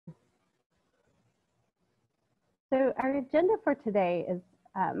So our agenda for today is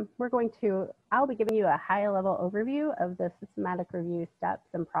I'll be giving you a high-level overview of the systematic review steps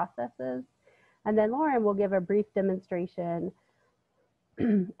and processes. And then Lauren will give a brief demonstration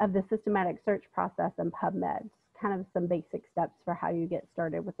of the systematic search process in PubMed, kind of some basic steps for how you get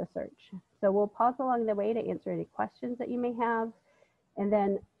started with the search. So we'll pause along the way to answer any questions that you may have. And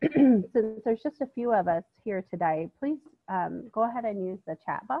then since there's just a few of us here today, please go ahead and use the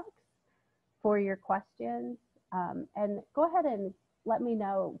chat box for your questions. And go ahead and let me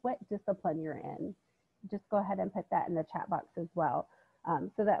know what discipline you're in. Just go ahead and put that in the chat box as well,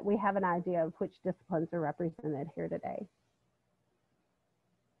 so that we have an idea of which disciplines are represented here today.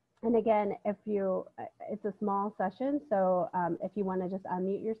 And again, it's a small session, so if you want to just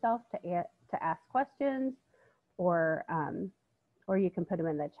unmute yourself to ask questions, or you can put them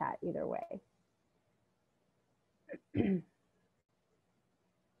in the chat either way.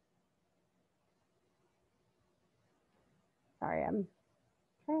 Sorry, I'm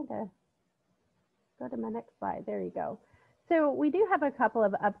trying to go to my next slide. There you go. So we do have a couple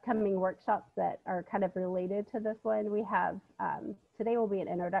of upcoming workshops that are kind of related to this one. We have, today will be an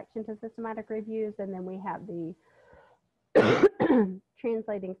introduction to systematic reviews, and then we have the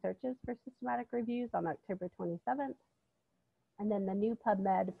translating searches for systematic reviews on October 27th, and then the new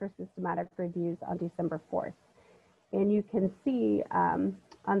PubMed for systematic reviews on December 4th. And you can see on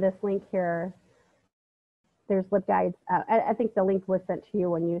this link here, there's LibGuides. I think the link was sent to you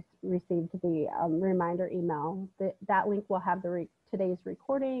when you received the reminder email. That link will have today's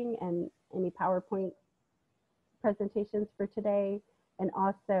recording and any PowerPoint presentations for today. And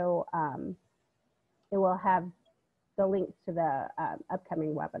also it will have the links to the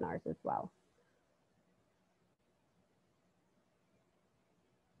upcoming webinars as well.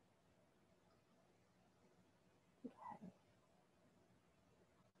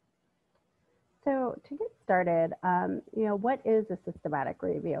 So to get started, what is a systematic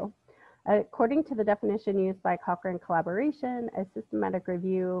review? According to the definition used by Cochrane Collaboration, a systematic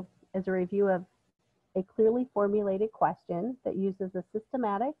review is a review of a clearly formulated question that uses a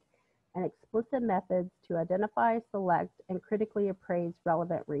systematic and explicit methods to identify, select, and critically appraise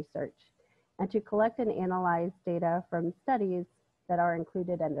relevant research, and to collect and analyze data from studies that are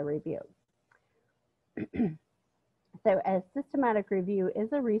included in the review. So a systematic review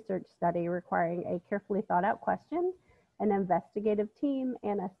is a research study requiring a carefully thought out question, an investigative team,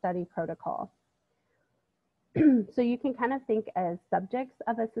 and a study protocol. So you can kind of think as subjects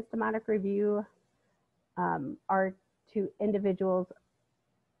of a systematic review are to individuals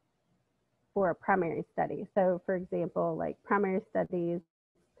for a primary study. So for example, like primary studies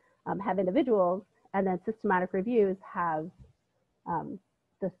have individuals, and then systematic reviews have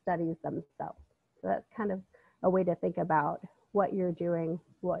the studies themselves. So that's kind of a way to think about what you're doing,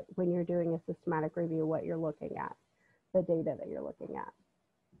 when you're doing a systematic review, what you're looking at, the data that you're looking at.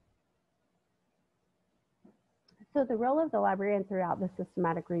 So the role of the librarian throughout the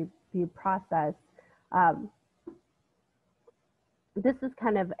systematic review process, this is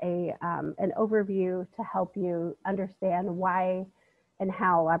kind of an overview to help you understand why and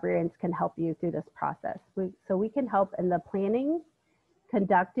how librarians can help you through this process. So we can help in the planning,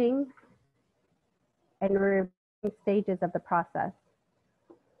 conducting, and reviewing stages of the process.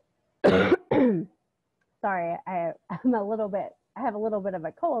 Sorry, I have a little bit of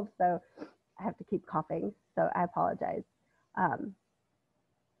a cold, so I have to keep coughing, so I apologize.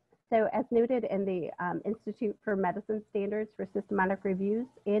 So as noted in the Institute for Medicine Standards for Systematic Reviews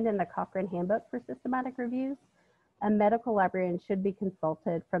and in the Cochrane Handbook for Systematic Reviews, a medical librarian should be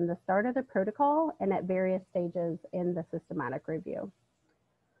consulted from the start of the protocol and at various stages in the systematic review.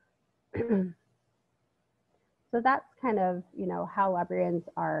 So that's kind of, how librarians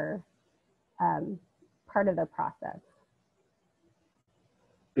are part of the process.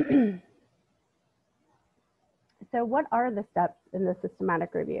 So what are the steps in the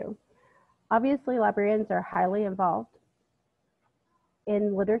systematic review? Obviously, librarians are highly involved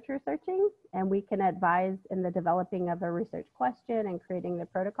in literature searching, and we can advise in the developing of a research question and creating the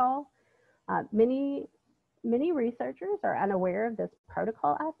protocol. Many researchers are unaware of this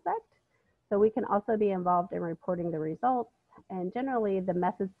protocol aspect. So we can also be involved in reporting the results, and generally the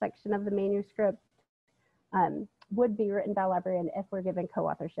methods section of the manuscript would be written by a librarian if we're given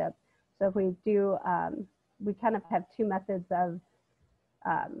co-authorship. So if we do, we kind of have two methods of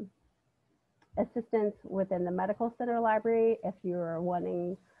assistance within the medical center library. If you're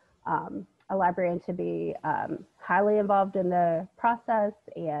wanting a librarian to be highly involved in the process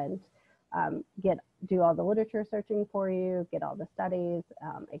and do all the literature searching for you, get all the studies,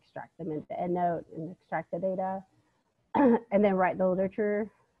 extract them into EndNote and extract the data, and then write the literature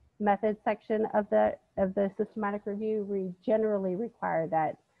methods section of the systematic review, we generally require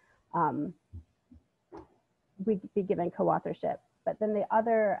that we be given co-authorship. But then the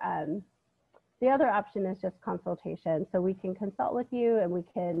other option is just consultation. So we can consult with you and we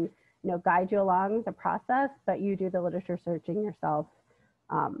can, guide you along the process, but you do the literature searching yourself.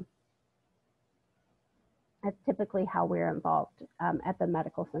 That's typically how we're involved at the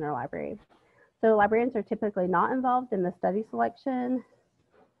Medical Center Library. So librarians are typically not involved in the study selection,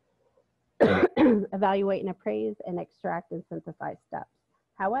 evaluate and appraise, and extract and synthesize steps.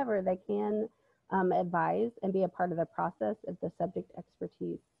 However, they can advise and be a part of the process if the subject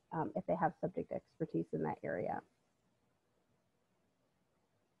expertise, if they have subject expertise in that area.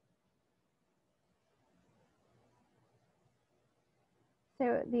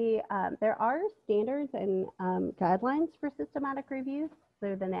 So there are standards and guidelines for systematic reviews.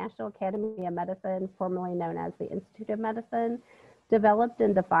 So the National Academy of Medicine, formerly known as the Institute of Medicine, developed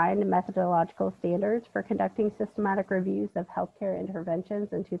and defined methodological standards for conducting systematic reviews of healthcare interventions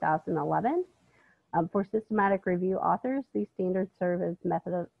in 2011. For systematic review authors, these standards serve as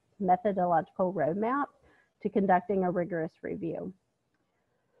methodological roadmap to conducting a rigorous review.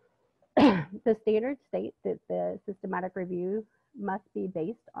 The standards state that the systematic review must be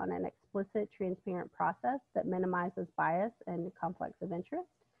based on an explicit, transparent process that minimizes bias and conflicts of interest,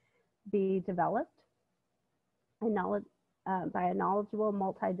 be developed by a knowledgeable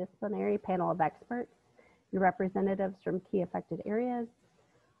multidisciplinary panel of experts and representatives from key affected areas,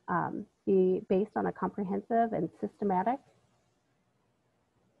 be based on a comprehensive and systematic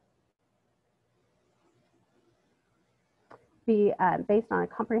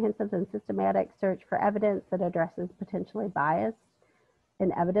search for evidence that addresses potentially bias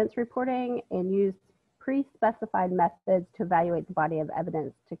in evidence reporting, and use pre-specified methods to evaluate the body of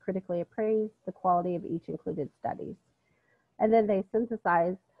evidence to critically appraise the quality of each included studies. And then they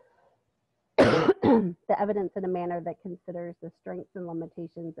synthesize the evidence in a manner that considers the strengths and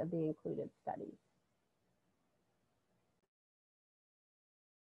limitations of the included studies.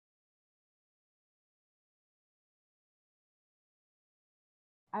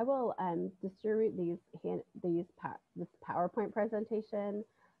 I will distribute this PowerPoint presentation.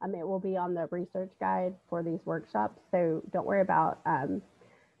 It will be on the research guide for these workshops, so don't worry about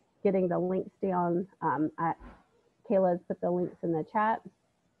getting the links down. Kayla's put the links in the chat,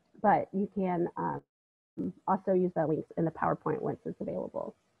 but you can also use the links in the PowerPoint once it's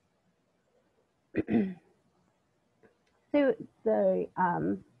available. So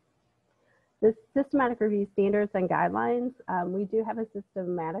the systematic review standards and guidelines, we do have a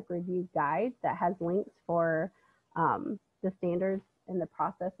systematic review guide that has links for the standards and the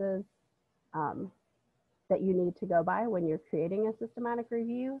processes that you need to go by when you're creating a systematic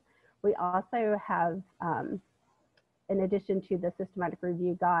review. We also have, in addition to the systematic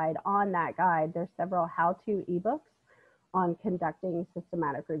review guide, on that guide, there's several how-to ebooks on conducting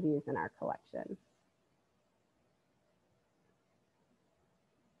systematic reviews in our collection.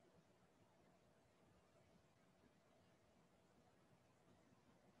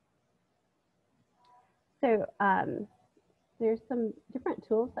 So there's some different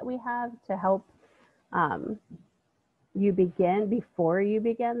tools that we have to help you begin before you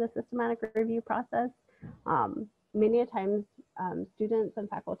begin the systematic review process. Many times students and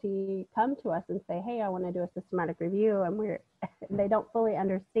faculty come to us and say, hey, I want to do a systematic review, and they don't fully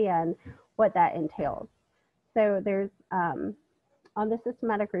understand what that entails. So there's, on the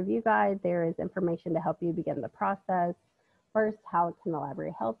systematic review guide, there is information to help you begin the process. First, how can the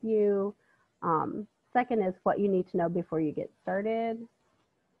library help you? Second is what you need to know before you get started.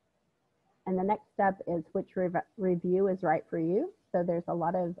 And the next step is which review is right for you. So there's a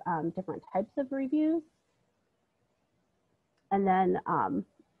lot of different types of reviews. And then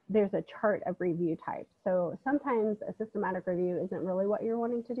there's a chart of review types. So sometimes a systematic review isn't really what you're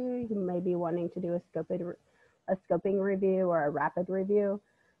wanting to do. You may be wanting to do a scoping review or a rapid review.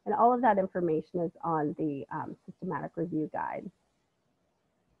 And all of that information is on the systematic review guide.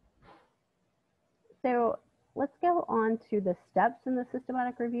 So let's go on to the steps in the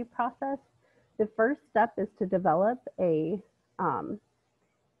systematic review process. The first step is to develop is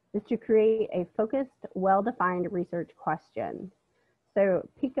to create a focused, well-defined research question. So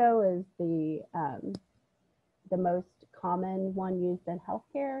PICO is the most common one used in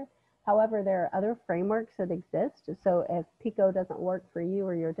healthcare. However, there are other frameworks that exist. So if PICO doesn't work for you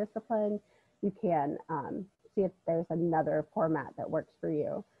or your discipline, you can see if there's another format that works for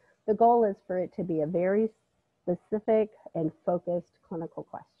you. The goal is for it to be a very specific and focused clinical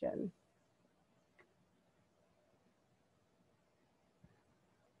question.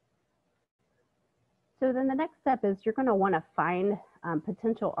 So then the next step is you're going to want to find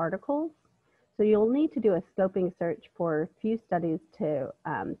potential articles. So you'll need to do a scoping search for a few studies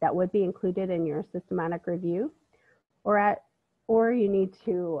that would be included in your systematic review, or you need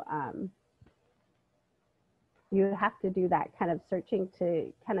to you have to do that kind of searching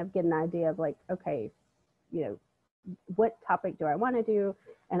to kind of get an idea of like, okay, you know, what topic do I want to do,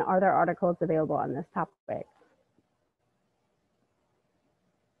 and are there articles available on this topic?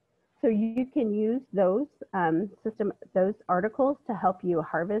 So you can use those those articles to help you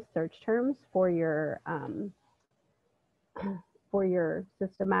harvest search terms for your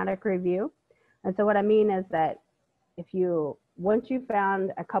systematic review. And so what I mean is that once you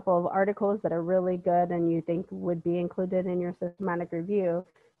found a couple of articles that are really good and you think would be included in your systematic review,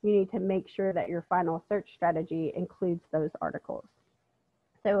 you need to make sure that your final search strategy includes those articles.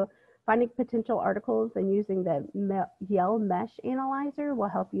 So finding potential articles and using the Yale Mesh Analyzer will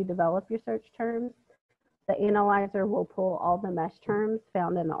help you develop your search terms. The analyzer will pull all the mesh terms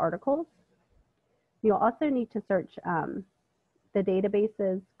found in the articles. You'll also need to search the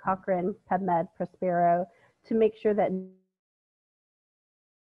databases, Cochrane, PubMed, Prospero, to make sure that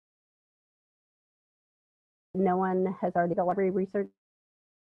no one has already developed a research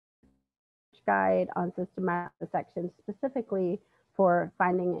guide on systematic sections specifically for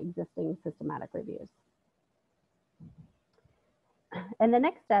finding existing systematic reviews. And the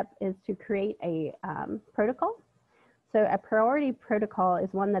next step is to create a protocol. So a priority protocol is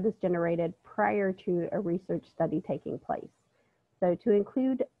one that is generated prior to a research study taking place. So to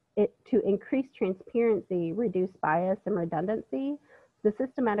increase transparency, reduce bias and redundancy, the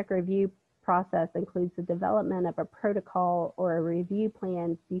systematic review process includes the development of a protocol or a review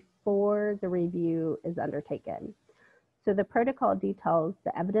plan before the review is undertaken. So the protocol details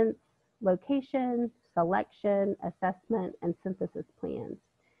the evidence, location, selection, assessment, and synthesis plans.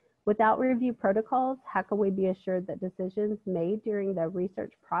 Without review protocols, how can we be assured that decisions made during the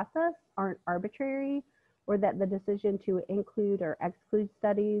research process aren't arbitrary, or that the decision to include or exclude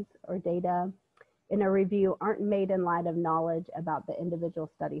studies or data in a review aren't made in light of knowledge about the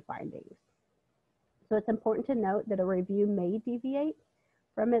individual study findings? So it's important to note that a review may deviate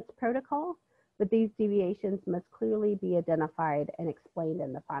from its protocol, but these deviations must clearly be identified and explained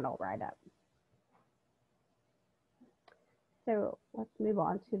in the final write-up. So let's move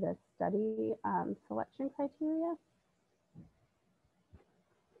on to the study selection criteria.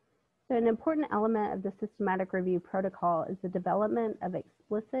 So an important element of the systematic review protocol is the development of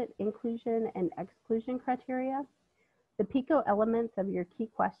explicit inclusion and exclusion criteria. The PICO elements of your key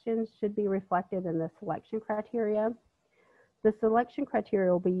questions should be reflected in the selection criteria. The selection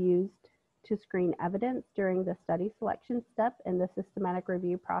criteria will be used to screen evidence during the study selection step in the systematic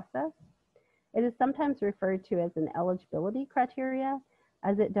review process. It is sometimes referred to as an eligibility criteria,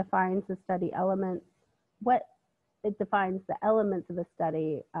 as it defines the study elements. It defines the elements of a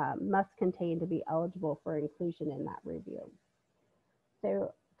study must contain to be eligible for inclusion in that review.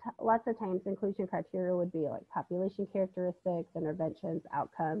 So lots of times inclusion criteria would be like population characteristics, interventions,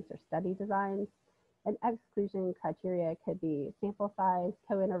 outcomes, or study designs. And exclusion criteria could be sample size,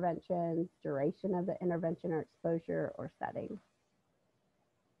 co-interventions, duration of the intervention or exposure, or setting.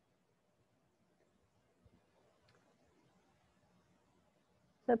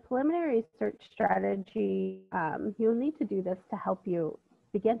 So preliminary search strategy, you'll need to do this to help you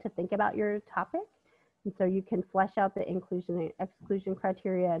begin to think about your topic. And so you can flesh out the inclusion and exclusion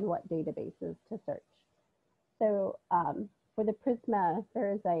criteria and what databases to search. So for the Prisma,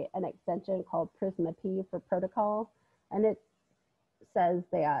 there is an extension called Prisma P for protocol. And it says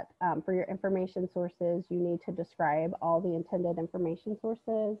that for your information sources, you need to describe all the intended information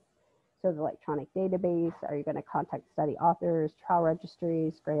sources. So the electronic database, are you going to contact study authors, trial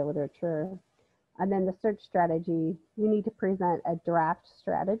registries, gray literature? And then the search strategy, you need to present a draft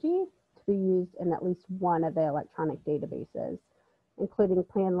strategy to be used in at least one of the electronic databases, including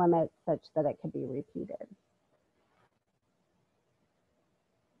plan limits such that it can be repeated.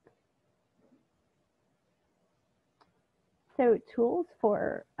 So tools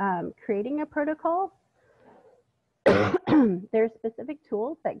for creating a protocol. There are specific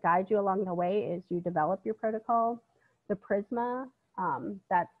tools that guide you along the way as you develop your protocol. The Prisma,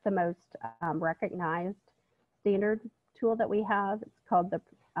 that's the most recognized standard tool that we have. It's called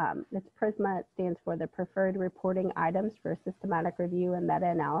it's Prisma. It stands for the Preferred Reporting Items for Systematic Review and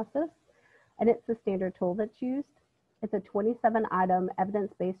Meta-Analysis. And it's the standard tool that's used. It's a 27-item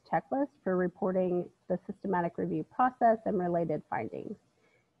evidence-based checklist for reporting the systematic review process and related findings.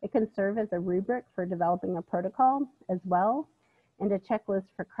 It can serve as a rubric for developing a protocol as well, and a checklist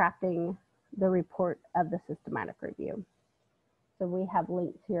for crafting the report of the systematic review. So we have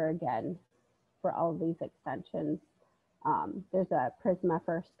links here again for all of these extensions. There's a Prisma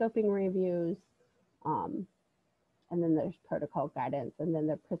for scoping reviews, and then there's protocol guidance, and then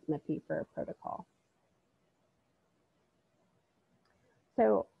the Prisma P for protocol.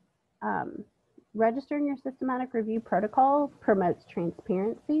 So registering your systematic review protocol promotes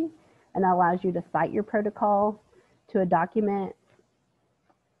transparency and allows you to cite your protocol to a document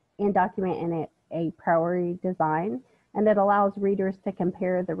in a priority design, and it allows readers to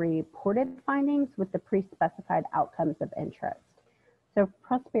compare the reported findings with the pre-specified outcomes of interest. So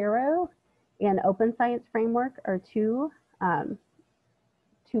Prospero and Open Science Framework are two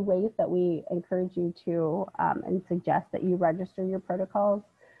ways that we encourage you to and suggest that you register your protocols.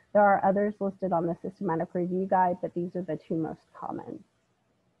 There are others listed on the systematic review guide, but these are the two most common.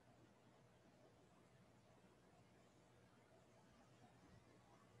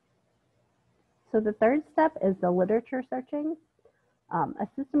 So the third step is the literature searching. A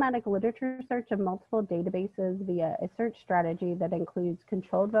systematic literature search of multiple databases via a search strategy that includes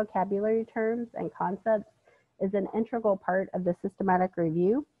controlled vocabulary terms and concepts is an integral part of the systematic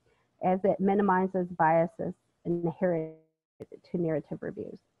review, as it minimizes biases inherent to narrative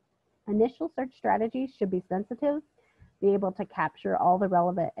reviews. Initial search strategies should be sensitive, be able to capture all the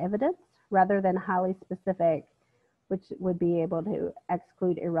relevant evidence rather than highly specific, which would be able to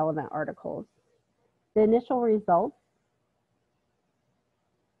exclude irrelevant articles. The initial results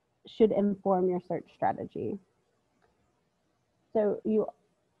should inform your search strategy. So you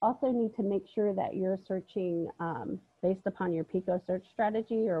also need to make sure that you're searching based upon your PICO search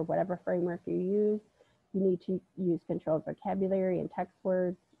strategy or whatever framework you use. You need to use controlled vocabulary and text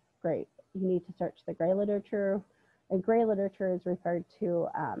words. Great. You need to search the gray literature. And gray literature is referred to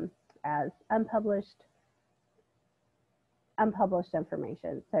as unpublished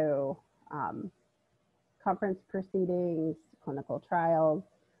information. So conference proceedings, clinical trials,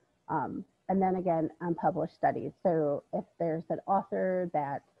 and then again, unpublished studies. So if there's an author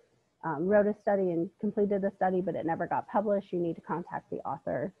that wrote a study and completed a study, but it never got published, you need to contact the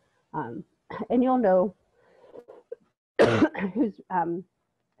author. And you'll know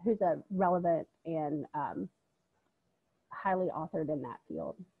who's a relevant and highly authored in that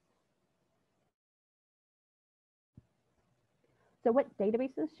field. So what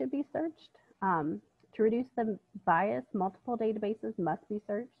databases should be searched? To reduce the bias, multiple databases must be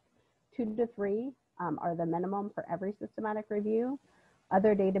searched. 2 to 3 are the minimum for every systematic review.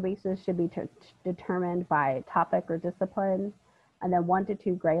 Other databases should be determined by topic or discipline. And then 1 to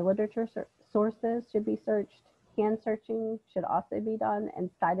 2 gray literature sources should be searched. Hand searching should also be done, and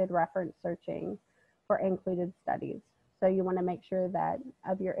cited reference searching for included studies. So you want to make sure that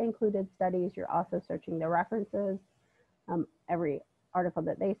of your included studies, you're also searching the references, every article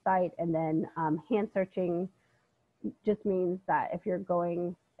that they cite, and then hand searching just means that if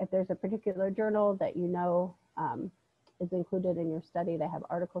there's a particular journal that you know is included in your study, they have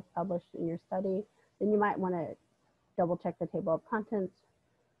articles published in your study, then you might want to double check the table of contents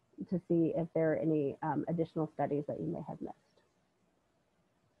to see if there are any additional studies that you may have missed.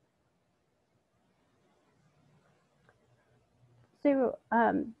 So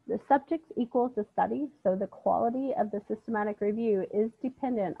the subject equals the study. So the quality of the systematic review is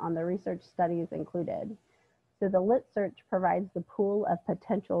dependent on the research studies included. So the lit search provides the pool of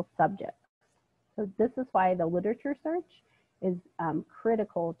potential subjects. So this is why the literature search is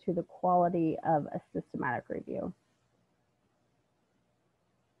critical to the quality of a systematic review.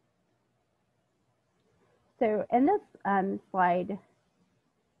 So in this slide,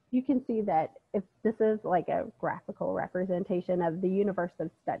 you can see that if this is like a graphical representation of the universe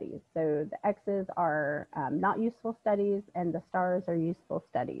of studies. So the X's are not useful studies and the stars are useful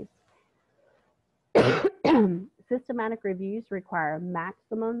studies. Systematic reviews require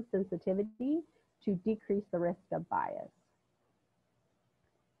maximum sensitivity to decrease the risk of bias.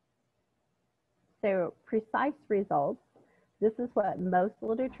 So precise results, this is what most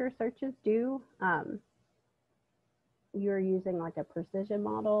literature searches do. You're using like a precision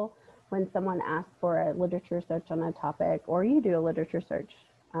model when someone asks for a literature search on a topic, or you do a literature search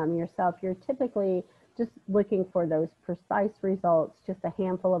yourself, you're typically just looking for those precise results, just a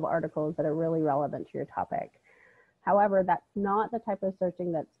handful of articles that are really relevant to your topic. However, that's not the type of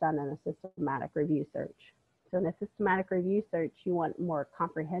searching that's done in a systematic review search. So in a systematic review search, you want more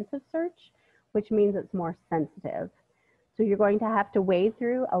comprehensive search, which means it's more sensitive. So you're going to have to wade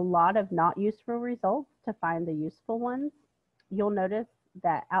through a lot of not useful results to find the useful ones. You'll notice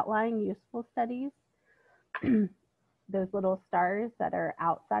that outlying useful studies, those little stars that are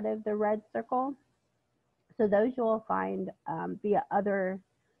outside of the red circle, so those you'll find via other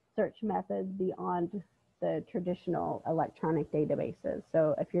search methods beyond the traditional electronic databases.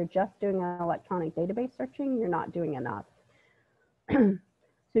 So if you're just doing an electronic database searching, you're not doing enough.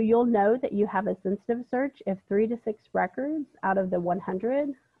 So you'll know that you have a sensitive search if 3 to 6 records out of the 100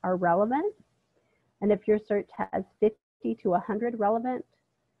 are relevant. And if your search has 50 to 100 relevant,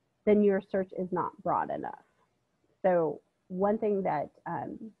 then your search is not broad enough. So one thing that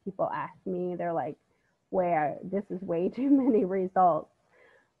people ask me, they're like, where this is way too many results.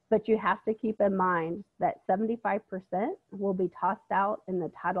 But you have to keep in mind that 75% will be tossed out in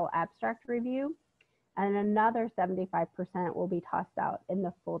the title abstract review, and another 75% will be tossed out in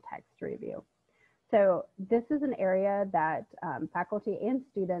the full text review. So this is an area that faculty and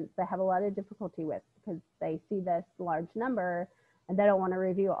students, they have a lot of difficulty with because they see this large number and they don't want to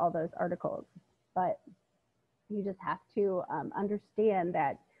review all those articles. But you just have to understand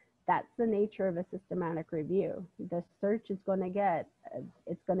that that's the nature of a systematic review. The search is going to get,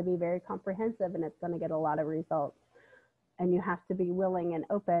 it's going to be very comprehensive and it's going to get a lot of results. And you have to be willing and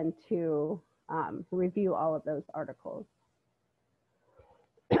open to review all of those articles.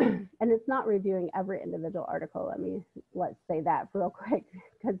 And it's not reviewing every individual article. Let's say that real quick,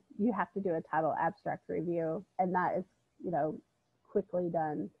 because you have to do a title abstract review, and that is, quickly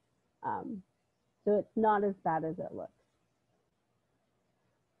done. So it's not as bad as it looks.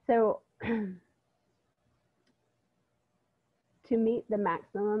 So to meet the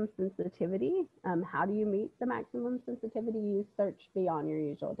maximum sensitivity, how do you meet the maximum sensitivity? You search beyond your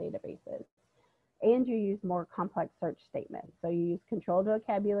usual databases. And you use more complex search statements. So you use controlled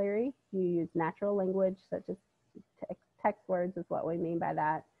vocabulary, you use natural language, such as text words is what we mean by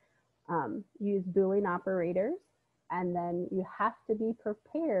that. Use Boolean operators, and then you have to be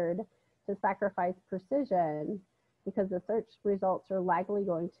prepared to sacrifice precision because the search results are likely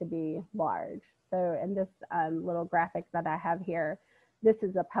going to be large. So in this little graphic that I have here, this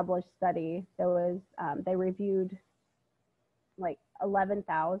is a published study. There was, they reviewed like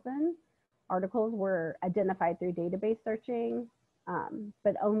 11,000 articles were identified through database searching,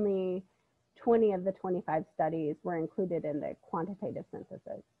 but only 20 of the 25 studies were included in the quantitative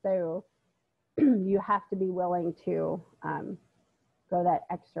synthesis. So you have to be willing to go that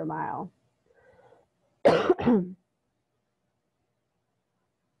extra mile.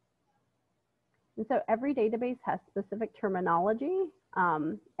 And so every database has specific terminology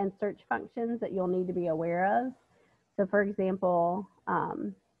and search functions that you'll need to be aware of. So for example,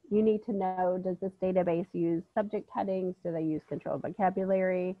 you need to know, does this database use subject headings? Do they use controlled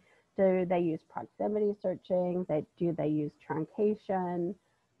vocabulary? Do they use proximity searching? Do they use truncation?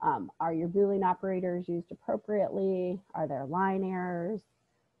 Are your Boolean operators used appropriately? Are there line errors?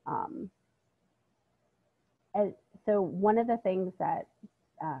 And so one of the things that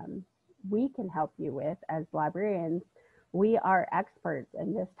we can help you with as librarians, we are experts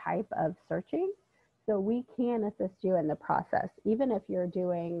in this type of searching. So we can assist you in the process, even if you're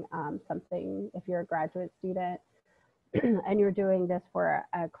doing something, if you're a graduate student and you're doing this for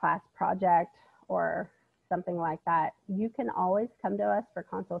a class project or something like that, you can always come to us for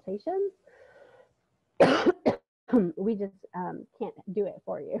consultations. We just can't do it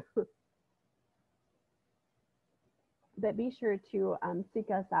for you. But be sure to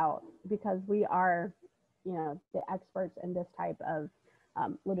seek us out because we are, the experts in this type of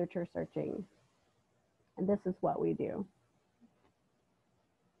literature searching. And this is what we do.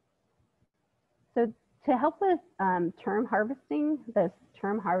 So to help with term harvesting, this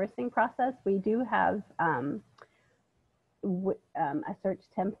term harvesting process, we do have a search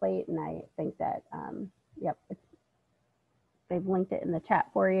template, and I think that, yep, they've linked it in the chat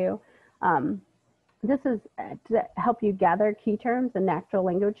for you. This is to help you gather key terms and natural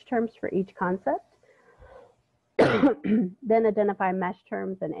language terms for each concept, then identify mesh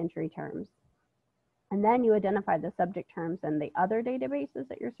terms and entry terms. And then you identify the subject terms and the other databases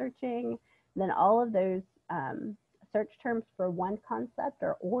that you're searching. Then all of those search terms for one concept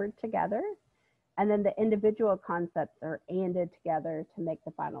are ORed together. And then the individual concepts are ANDed together to make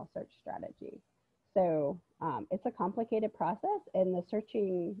the final search strategy. So it's a complicated process, and the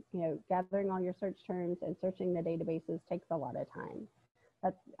searching, gathering all your search terms and searching the databases takes a lot of time.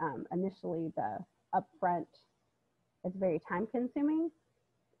 That's initially the upfront. It's very time consuming,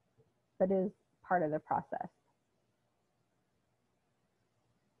 but is part of the process.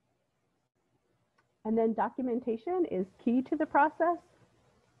 And then documentation is key to the process.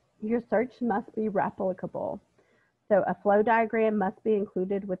 Your search must be replicable. So a flow diagram must be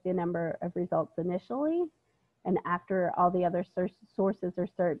included with the number of results initially and after all the other sources are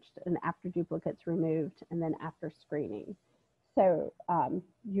searched and after duplicates removed and then after screening. So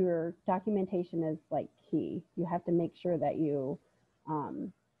your documentation is like key. You have to make sure that you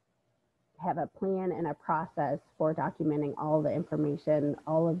have a plan and a process for documenting all the information,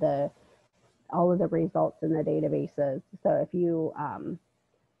 all of the results in the databases. So if you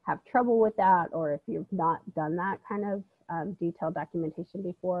have trouble with that, or if you've not done that kind of detailed documentation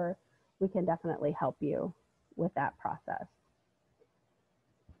before, we can definitely help you with that process.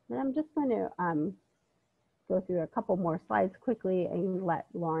 And I'm just going to go through a couple more slides quickly and let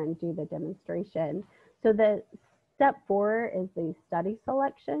Lauren do the demonstration. So the step 4 is the study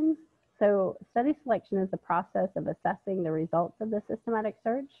selection. So study selection is the process of assessing the results of the systematic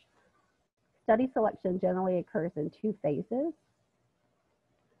search. Study selection generally occurs in 2 phases.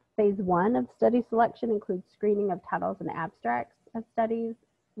 Phase 1 of study selection includes screening of titles and abstracts of studies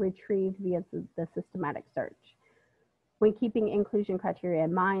retrieved via the systematic search. When keeping inclusion criteria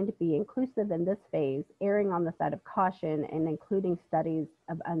in mind, be inclusive in this phase, erring on the side of caution and including studies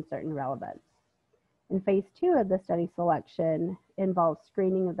of uncertain relevance. In phase 2 of the study selection involves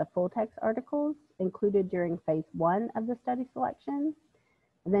screening of the full text articles included during phase 1 of the study selection.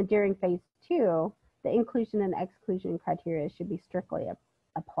 And then during phase 2, the inclusion and exclusion criteria should be strictly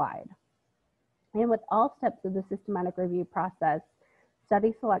applied. And with all steps of the systematic review process,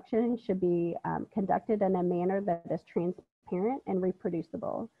 study selection should be conducted in a manner that is transparent and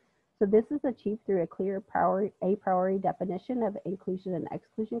reproducible. So this is achieved through a clear a priori definition of inclusion and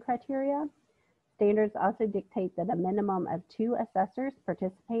exclusion criteria. Standards also dictate that a minimum of 2 assessors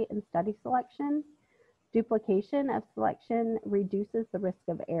participate in study selection. Duplication of selection reduces the risk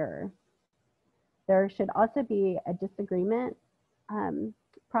of error. There should also be a disagreement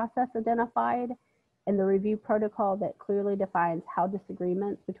process identified in the review protocol that clearly defines how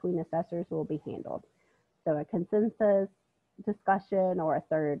disagreements between assessors will be handled. So a consensus, discussion, or a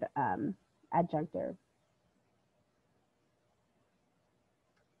third adjunctor.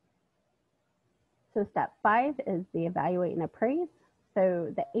 So step 5 is the evaluate and appraise.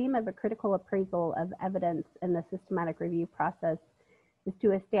 So the aim of a critical appraisal of evidence in the systematic review process is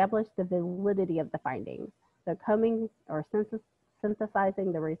to establish the validity of the findings. So combing or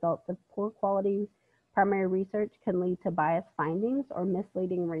synthesizing the results of poor quality primary research can lead to biased findings or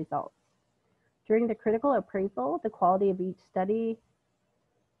misleading results. During the critical appraisal, the quality of each study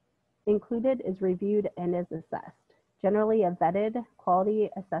included is reviewed and is assessed. Generally, a vetted quality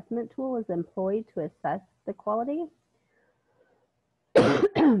assessment tool is employed to assess the quality.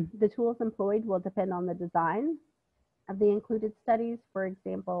 The tools employed will depend on the design of the included studies. For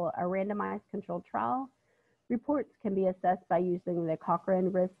example, a randomized controlled trial reports can be assessed by using the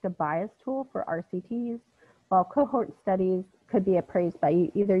Cochrane Risk of Bias tool for RCTs, while cohort studies could be appraised by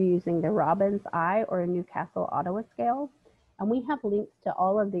either using the Robbins I or Newcastle Ottawa scale. And we have links to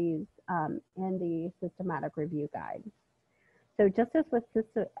all of these in the systematic review guide. So just as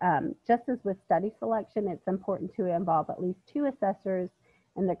with study selection, it's important to involve at least 2 assessors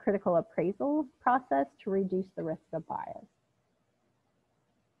in the critical appraisal process to reduce the risk of bias.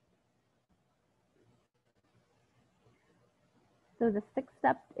 So the 6th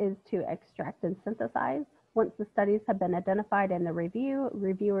step is to extract and synthesize. Once the studies have been identified in the review,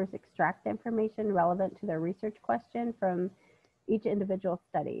 reviewers extract information relevant to their research question from each individual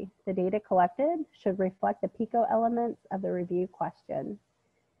study. The data collected should reflect the PICO elements of the review question.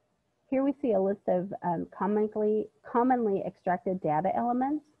 Here we see a list of commonly extracted data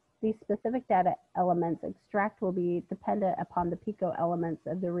elements. These specific data elements extract will be dependent upon the PICO elements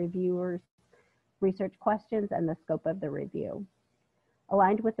of the reviewer's research questions and the scope of the review.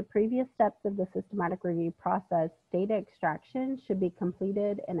 Aligned with the previous steps of the systematic review process, data extraction should be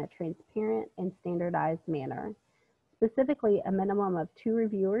completed in a transparent and standardized manner. Specifically, a minimum of 2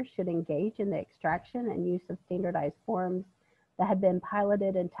 reviewers should engage in the extraction and use of standardized forms that have been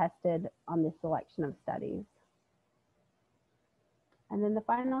piloted and tested on the selection of studies. And then the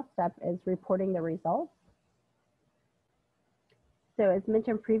final step is reporting the results. So as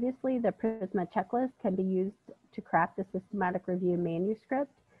mentioned previously, the PRISMA checklist can be used to craft a systematic review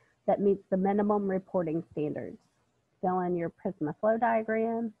manuscript that meets the minimum reporting standards. Fill in your PRISMA flow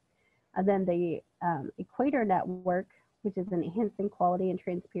diagram, and then the Equator Network, which is enhancing quality and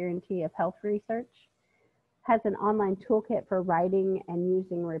transparency of health research, has an online toolkit for writing and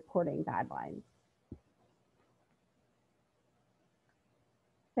using reporting guidelines.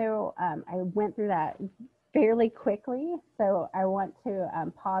 So I went through that fairly quickly, so I want to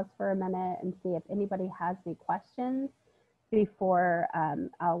pause for a minute and see if anybody has any questions before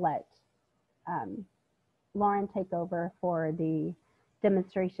I'll let Lauren take over for the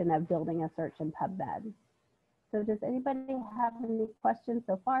demonstration of building a search in PubMed. So does anybody have any questions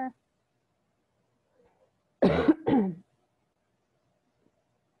so far?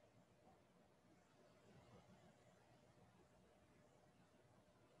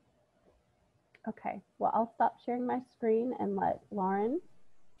 Okay, well, I'll stop sharing my screen and let Lauren.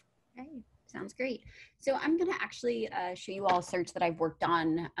 Okay, sounds great. So I'm going to actually show you all a search that I've worked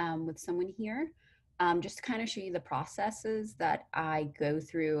on with someone here, just to kind of show you the processes that I go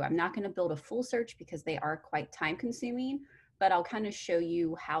through. I'm not going to build a full search because they are quite time consuming, but I'll kind of show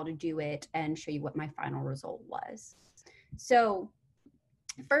you how to do it and show you what my final result was. So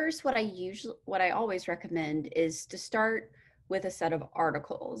first, what I always recommend is to start with a set of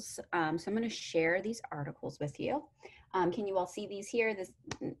articles. So I'm going to share these articles with you. Can you all see these here,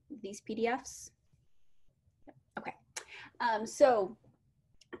 these PDFs? Okay. So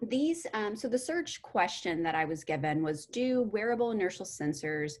the search question that I was given was, do wearable inertial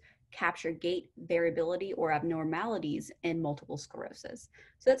sensors capture gait variability or abnormalities in multiple sclerosis?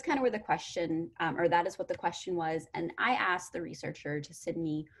 So that's kind of where the question, or that is what the question was. And I asked the researcher to send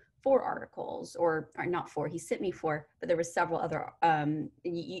me 4 articles, or not 4, he sent me 4, but there were several other,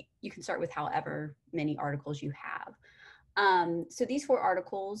 you can start with however many articles you have. So these 4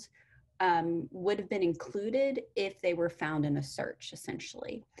 articles would have been included if they were found in a search,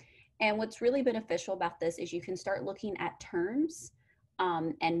 essentially. And what's really beneficial about this is you can start looking at terms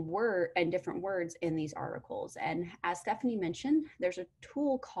and different words in these articles. And as Stephanie mentioned, there's a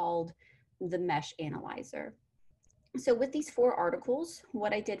tool called the Mesh Analyzer. So with these 4 articles,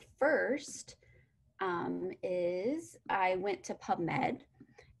 what I did first is I went to PubMed,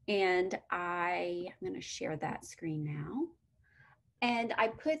 and I'm going to share that screen now. And I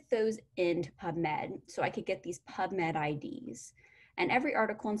put those into PubMed so I could get these PubMed IDs. And every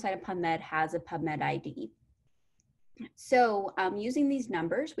article inside of PubMed has a PubMed ID. So using these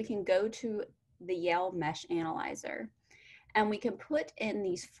numbers, we can go to the Yale Mesh Analyzer, and we can put in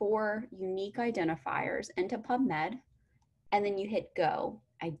these 4 unique identifiers into PubMed, and then you hit go.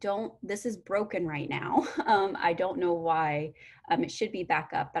 This is broken right now. I don't know why. It should be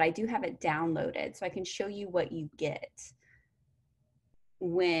back up, but I do have it downloaded, so I can show you what you get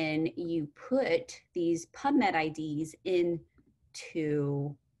when you put these PubMed IDs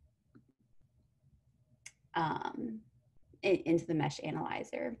into the Mesh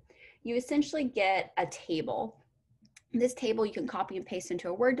Analyzer. You essentially get a table. This table you can copy and paste into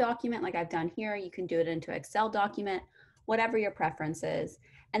a Word document like I've done here. You can do it into an Excel document, whatever your preference is.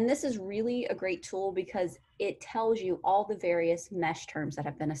 And this is really a great tool because it tells you all the various mesh terms that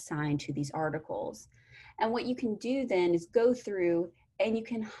have been assigned to these articles. And what you can do then is go through and you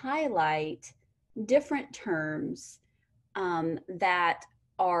can highlight different terms that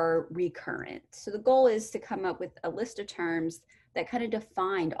are recurrent. So the goal is to come up with a list of terms that kind of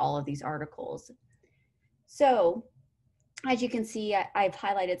defined all of these articles. So as you can see, I've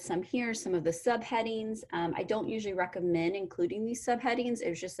highlighted some here, some of the subheadings. I don't usually recommend including these subheadings. It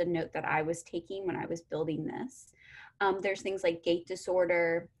was just a note that I was taking when I was building this. There's things like gait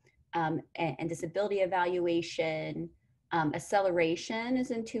disorder and disability evaluation. Acceleration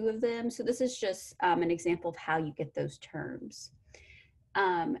is in 2 of them. So this is just an example of how you get those terms.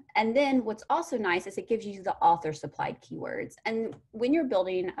 And then what's also nice is it gives you the author supplied keywords. And when you're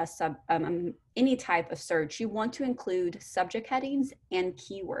building any type of search, you want to include subject headings and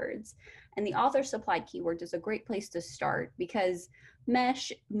keywords. And the author supplied keywords is a great place to start because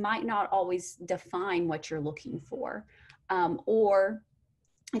Mesh might not always define what you're looking for. Or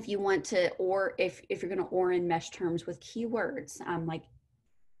if you want to, or if you're going to or in Mesh terms with keywords,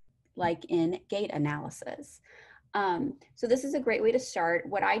 like in gait analysis. So this is a great way to start.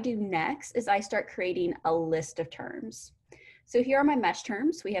 What I do next is I start creating a list of terms. So here are my mesh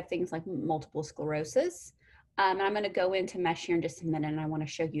terms. We have things like multiple sclerosis. And I'm going to go into mesh here in just a minute, and I want to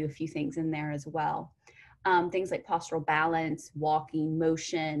show you a few things in there as well. Things like postural balance, walking,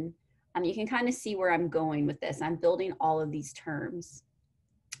 motion. You can kind of see where I'm going with this. I'm building all of these terms.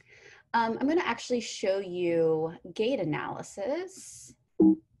 I'm going to actually show you gait analysis.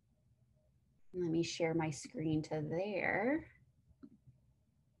 Let me share my screen to there.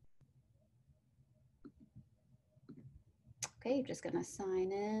 Okay, just gonna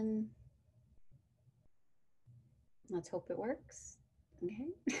sign in. Let's hope it works. Okay,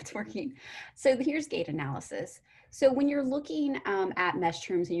 it's working. So here's gait analysis. So when you're looking at mesh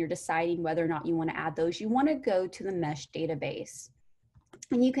terms and you're deciding whether or not you want to add those, you want to go to the mesh database.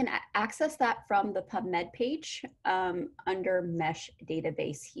 And you can access that from the PubMed page under mesh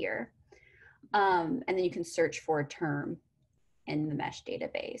database here. And then you can search for a term in the mesh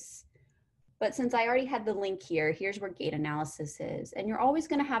database. But since I already had the link here, here's where gait analysis is. And you're always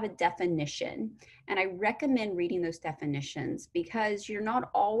going to have a definition. And I recommend reading those definitions because you're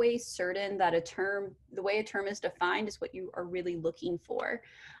not always certain that a term, the way a term is defined is what you are really looking for.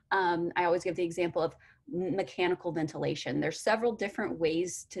 I always give the example of mechanical ventilation. There's several different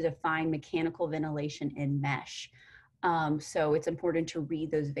ways to define mechanical ventilation in MESH. So it's important to read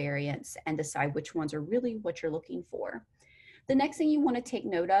those variants and decide which ones are really what you're looking for. The next thing you want to take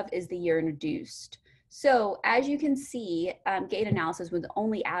note of is the year introduced. So as you can see, gait analysis was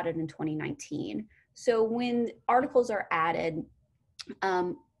only added in 2019. So when articles are added,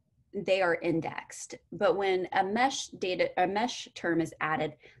 they are indexed. But when a MESH term is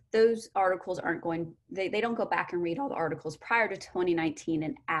added, those articles aren't going, they don't go back and read all the articles prior to 2019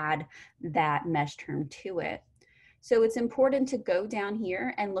 and add that MESH term to it. So it's important to go down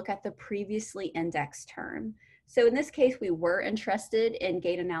here and look at the previously indexed term. So in this case, we were interested in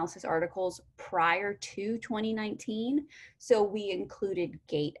gait analysis articles prior to 2019. So we included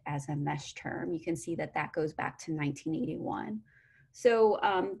gait as a MESH term. You can see that that goes back to 1981. So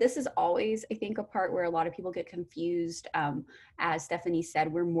this is always, I think, a part where a lot of people get confused. As Stephanie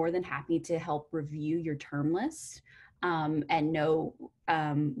said, we're more than happy to help review your term list and know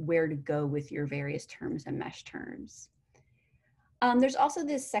where to go with your various terms and MESH terms. There's also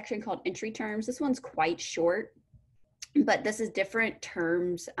this section called entry terms. This one's quite short, but this is different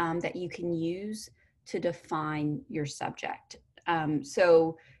terms that you can use to define your subject.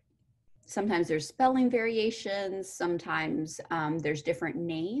 So sometimes there's spelling variations, sometimes there's different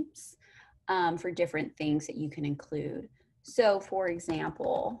names for different things that you can include. So for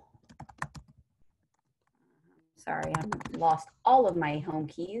example, sorry, I lost all of my home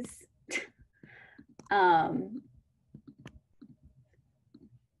keys.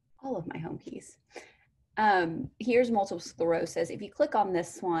 All of my home keys. Here's multiple sclerosis. If you click on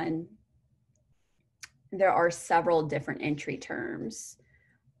this one, there are several different entry terms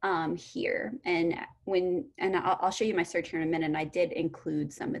here. And I'll show you my search here in a minute, and I did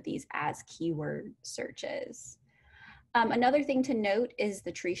include some of these as keyword searches. Another thing to note is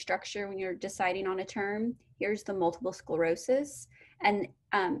the tree structure when you're deciding on a term. Here's the multiple sclerosis. And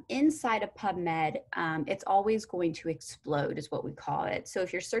inside of PubMed, it's always going to explode is what we call it. So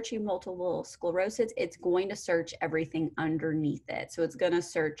if you're searching multiple sclerosis, it's going to search everything underneath it. So it's going to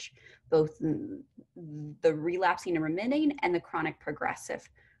search both the relapsing and remitting and the chronic progressive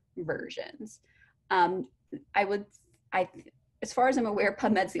versions. As far as I'm aware,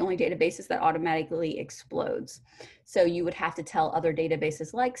 PubMed's the only databases that automatically explodes. So you would have to tell other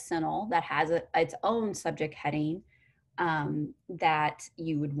databases like CINAHL that has its own subject heading that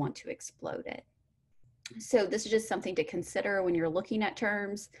you would want to explode it. So this is just something to consider when you're looking at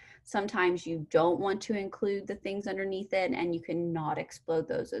terms. Sometimes you don't want to include the things underneath it, and you can not explode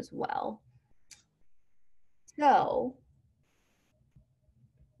those as well. So,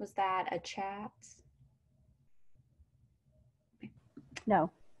 was that a chat?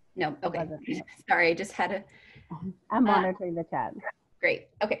 No. No, okay. Sorry, I just had to. I'm monitoring the chat. Great,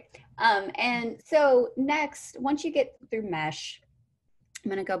 okay. And so next, once you get through MESH, I'm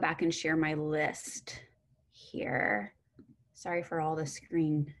gonna go back and share my list here. Sorry for all the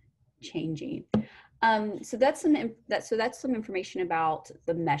screen changing. So that's some information about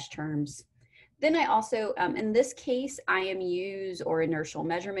the MESH terms. Then I also, in this case, IMUs or inertial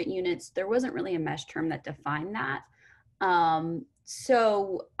measurement units, there wasn't really a MESH term that defined that.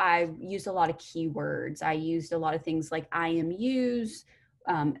 So I used a lot of keywords. I used a lot of things like IMUs,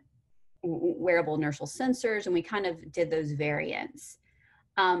 wearable inertial sensors, and we kind of did those variants.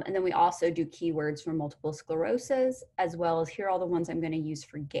 And then we also do keywords for multiple sclerosis, as well as here are all the ones I'm going to use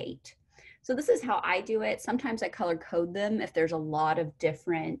for gait. So this is how I do it. Sometimes I color code them if there's a lot of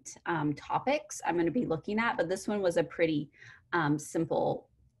different topics I'm going to be looking at, but this one was a pretty simple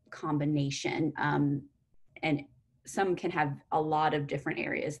combination. And some can have a lot of different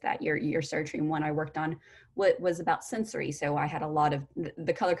areas that you're searching. One I worked on was about sensory. So I had a lot of,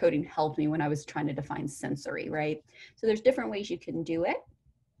 the color coding helped me when I was trying to define sensory, right? So there's different ways you can do it,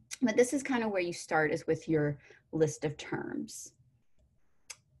 but this is kind of where you start is with your list of terms.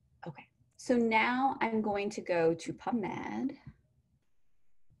 Okay, so now I'm going to go to PubMed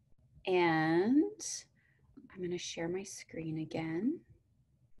and I'm going to share my screen again.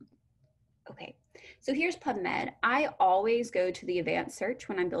 Okay, so here's PubMed. I always go to the advanced search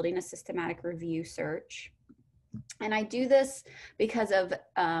when I'm building a systematic review search. And I do this because of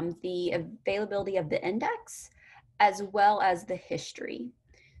the availability of the index as well as the history.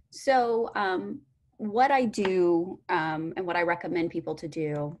 So what I do and what I recommend people to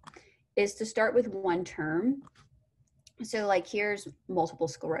do is to start with one term. So like here's multiple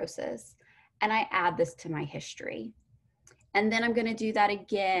sclerosis. and I add this to my history. And then I'm going to do that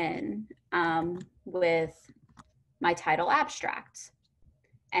again with my title abstract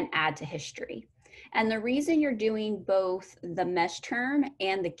and add to history. And the reason you're doing both the mesh term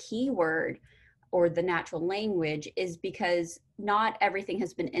and the keyword or the natural language is because not everything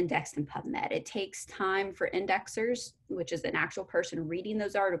has been indexed in PubMed. It takes time for indexers, which is an actual person reading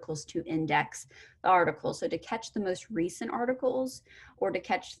those articles, to index the article. So to catch the most recent articles or to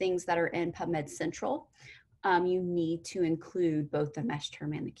catch things that are in PubMed Central, you need to include both the mesh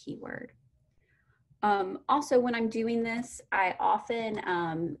term and the keyword. Also, when I'm doing this, I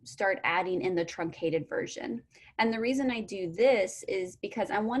often start adding in the truncated version. And the reason I do this is because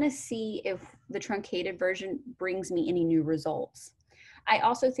I want to see if the truncated version brings me any new results. I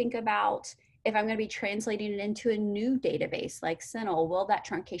also think about if I'm going to be translating it into a new database like CINAHL, will that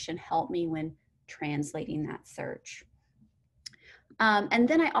truncation help me when translating that search? And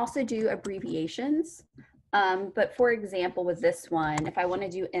then I also do abbreviations. But for example, with this one, if I want to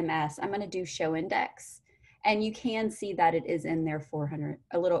do MS, I'm going to do show index. And you can see that it is in there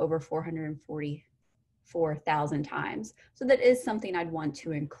a little over 444,000 times. So that is something I'd want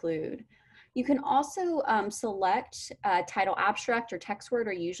to include. You can also select title abstract or text word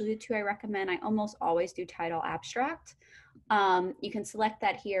are usually the two I recommend. I almost always do title abstract. You can select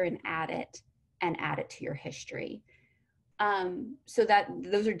that here and add it to your history. So that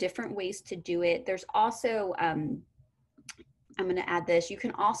those are different ways to do it. There's also, I'm going to add this. You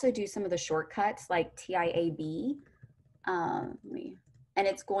can also do some of the shortcuts like TIAB, and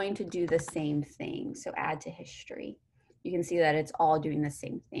it's going to do the same thing. So add to history. You can see that it's all doing the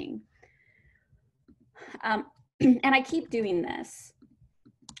same thing. And I keep doing this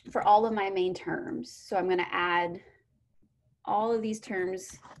for all of my main terms. So I'm going to add all of these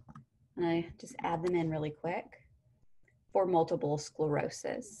terms, and I just add them in really quick for multiple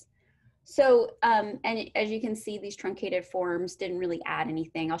sclerosis. So, and as you can see, these truncated forms didn't really add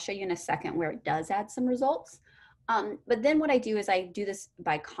anything. I'll show you in a second where it does add some results. But then what I do is I do this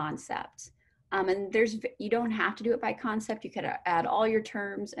by concept. And you don't have to do it by concept. You could add all your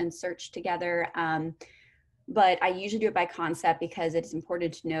terms and search together. But I usually do it by concept because it's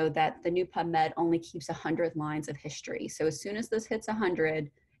important to know that the new PubMed only keeps 100 lines of history. So as soon as this hits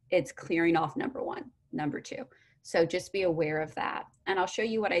 100, it's clearing off number one, number two. So just be aware of that. And I'll show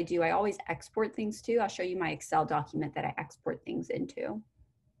you what I do. I always export things too. I'll show you my Excel document that I export things into.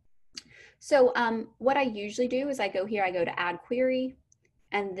 So what I usually do is I go here, I go to add query,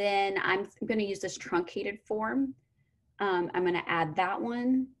 and then I'm going to use this truncated form. I'm going to add that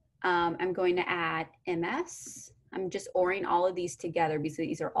one. I'm going to add MS. I'm just ORing all of these together because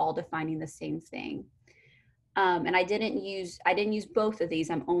these are all defining the same thing. And I didn't use both of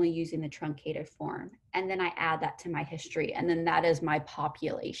these. I'm only using the truncated form. And then I add that to my history. And then that is my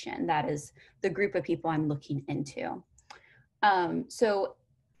population. That is the group of people I'm looking into. And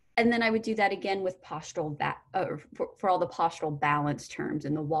then I would do that again with postural, for all the postural balance terms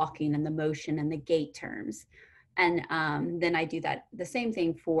and the walking and the motion and the gait terms. And then I do that the same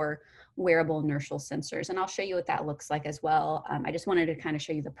thing for wearable inertial sensors. And I'll show you what that looks like as well. I just wanted to kind of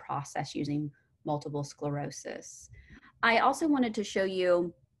show you the process using multiple sclerosis. I also wanted to show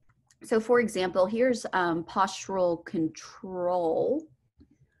you, so for example, here's postural control.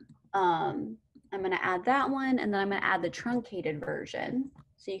 I'm going to add that one, and then I'm going to add the truncated version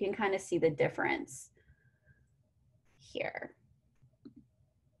so you can kind of see the difference here.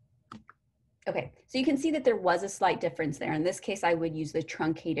 Okay, so you can see that there was a slight difference there. In this case, I would use the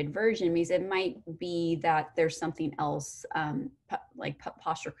truncated version because it might be that there's something else like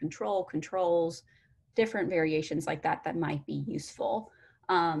posture control, controls, different variations like that that might be useful.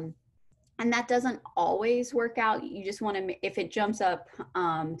 And that doesn't always work out. You just want to, if it jumps up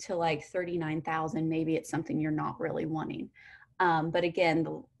to like 39,000, maybe it's something you're not really wanting. But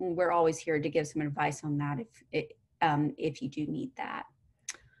again, we're always here to give some advice on that if you do need that.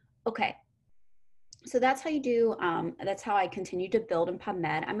 Okay. So that's how you do, that's how I continue to build in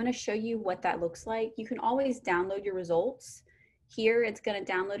PubMed. I'm going to show you what that looks like. You can always download your results. Here, it's going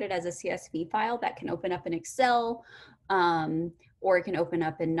to download it as a CSV file that can open up in Excel, or it can open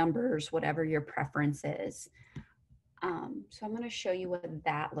up in Numbers, whatever your preference is. So I'm going to show you what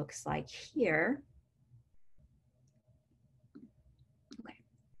that looks like here. Okay.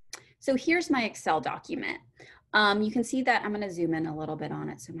 So here's my Excel document. You can see that I'm going to zoom in a little bit on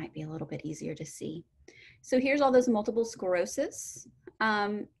it, so it might be a little bit easier to see. So here's all those multiple sclerosis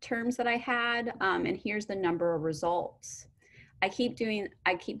terms that I had, and here's the number of results. I keep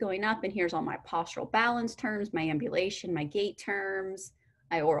going up, and here's all my postural balance terms, my ambulation, my gait terms.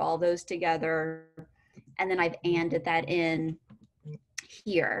 I OR all those together, and then I've ANDed that in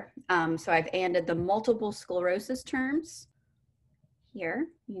here. So I've added the multiple sclerosis terms here.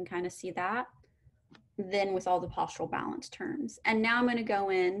 You can kind of see that. Then with all the postural balance terms. And now I'm going to go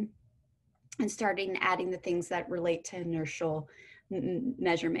in and starting adding the things that relate to inertial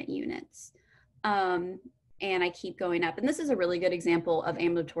measurement units. And I keep going up. And this is a really good example of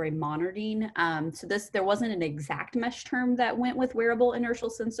ambulatory monitoring. So there wasn't an exact mesh term that went with wearable inertial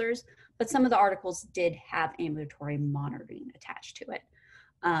sensors, but some of the articles did have ambulatory monitoring attached to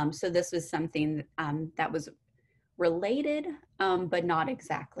it. So this was something that was related, but not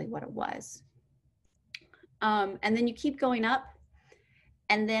exactly what it was. And then you keep going up.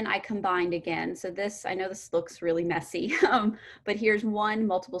 And then I combined again. So this, I know this looks really messy, but here's one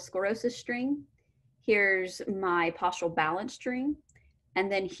multiple sclerosis string. Here's my postural balance string.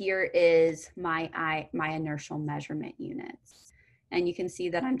 And then here is my inertial measurement units. And you can see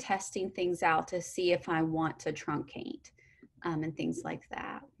that I'm testing things out to see if I want to truncate and things like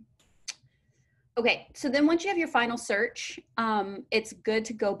that. Okay, so then once you have your final search, it's good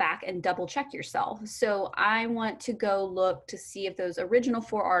to go back and double check yourself. So I want to go look to see if those original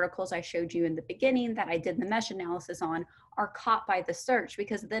 4 articles I showed you in the beginning that I did the mesh analysis on are caught by the search,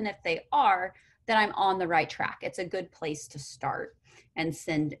 because then if they are, then I'm on the right track. It's a good place to start and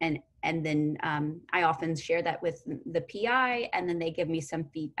send, and then I often share that with the PI, and then they give me some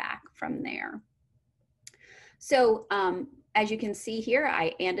feedback from there. So as you can see here,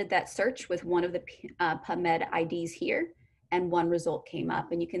 I ended that search with one of the PubMed IDs here, and one result came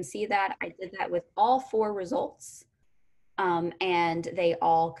up. And you can see that I did that with all 4 results, and they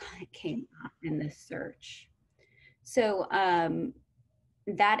all came up in this search. So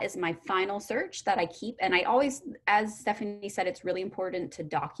that is my final search that I keep. And I always, as Stephanie said, it's really important to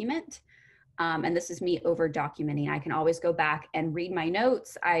document. And this is me over documenting. I can always go back and read my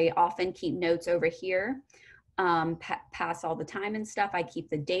notes. I often keep notes over here. Pass all the time and stuff. I keep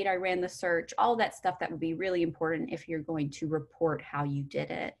the date I ran the search, all that stuff that would be really important if you're going to report how you did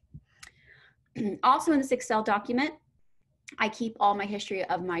it. Also in this Excel document, I keep all my history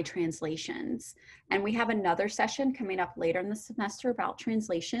of my translations. And we have another session coming up later in the semester about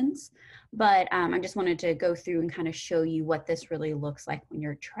translations, but I just wanted to go through and kind of show you what this really looks like when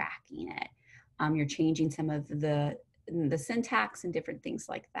you're tracking it. You're changing some of the syntax and different things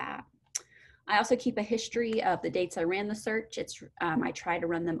like that. I also keep a history of the dates I ran the search. I try to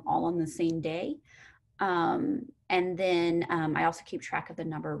run them all on the same day. And then I also keep track of the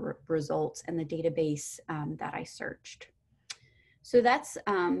number of results and the database that I searched. So that's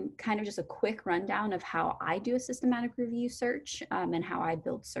kind of just a quick rundown of how I do a systematic review search and how I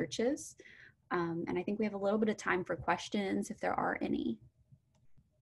build searches. And I think we have a little bit of time for questions if there are any.